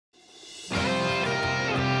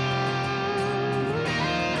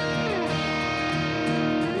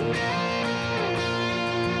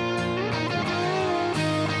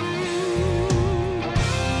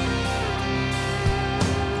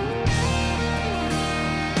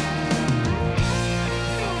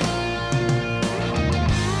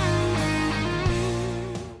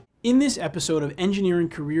In this episode of Engineering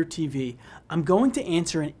Career TV, I'm going to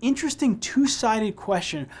answer an interesting two-sided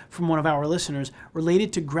question from one of our listeners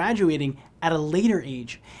related to graduating at a later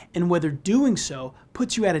age and whether doing so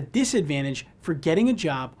puts you at a disadvantage for getting a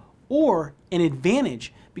job or an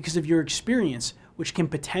advantage because of your experience, which can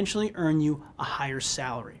potentially earn you a higher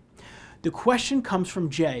salary. The question comes from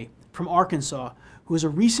Jay from Arkansas, who is a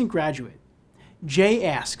recent graduate. Jay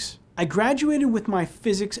asks, I graduated with my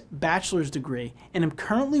physics bachelor's degree and am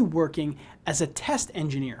currently working as a test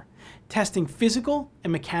engineer, testing physical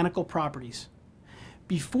and mechanical properties.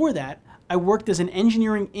 Before that, I worked as an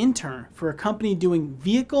engineering intern for a company doing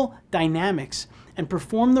vehicle dynamics and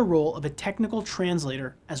performed the role of a technical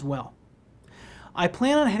translator as well. I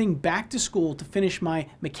plan on heading back to school to finish my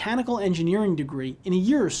mechanical engineering degree in a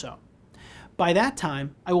year or so. By that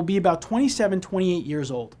time, I will be about 27, 28 years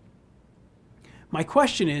old. My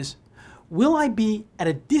question is, will I be at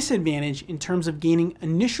a disadvantage in terms of gaining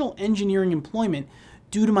initial engineering employment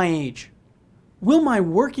due to my age? Will my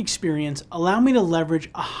work experience allow me to leverage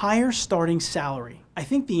a higher starting salary? I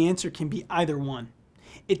think the answer can be either one.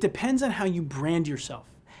 It depends on how you brand yourself,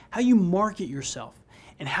 how you market yourself,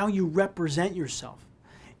 and how you represent yourself,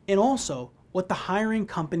 and also what the hiring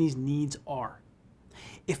company's needs are.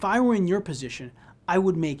 If I were in your position, I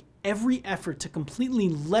would make every effort to completely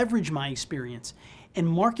leverage my experience and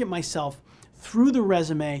market myself through the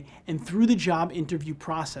resume and through the job interview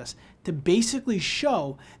process to basically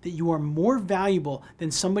show that you are more valuable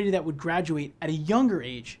than somebody that would graduate at a younger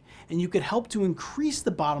age, and you could help to increase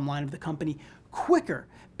the bottom line of the company quicker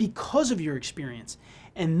because of your experience,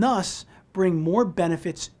 and thus bring more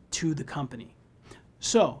benefits to the company.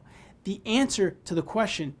 So, the answer to the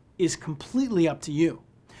question is completely up to you.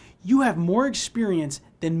 You have more experience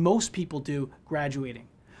than most people do graduating.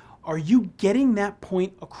 Are you getting that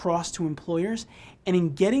point across to employers? And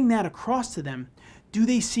in getting that across to them, do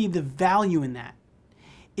they see the value in that?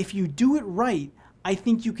 If you do it right, I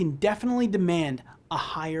think you can definitely demand a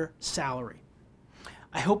higher salary.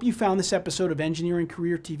 I hope you found this episode of Engineering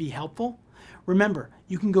Career TV helpful. Remember,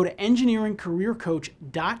 you can go to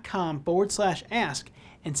engineeringcareercoach.com/ask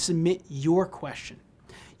and submit your question.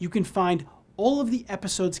 You can find all of the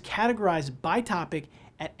episodes categorized by topic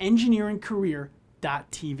at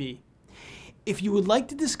engineeringcareer.tv. If you would like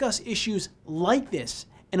to discuss issues like this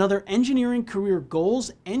and other engineering career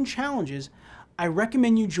goals and challenges, I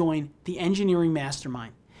recommend you join the Engineering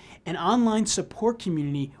Mastermind, an online support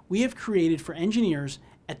community we have created for engineers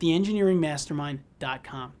at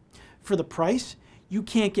theengineeringmastermind.com. For the price, you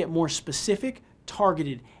can't get more specific,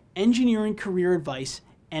 targeted engineering career advice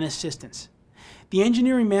and assistance. The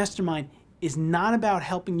Engineering Mastermind is not about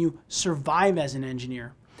helping you survive as an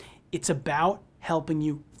engineer. It's about helping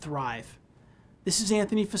you thrive. This is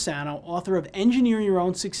Anthony Fasano, author of Engineer Your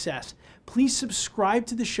Own Success. Please subscribe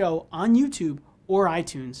to the show on YouTube or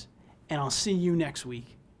iTunes, and I'll see you next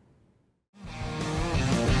week.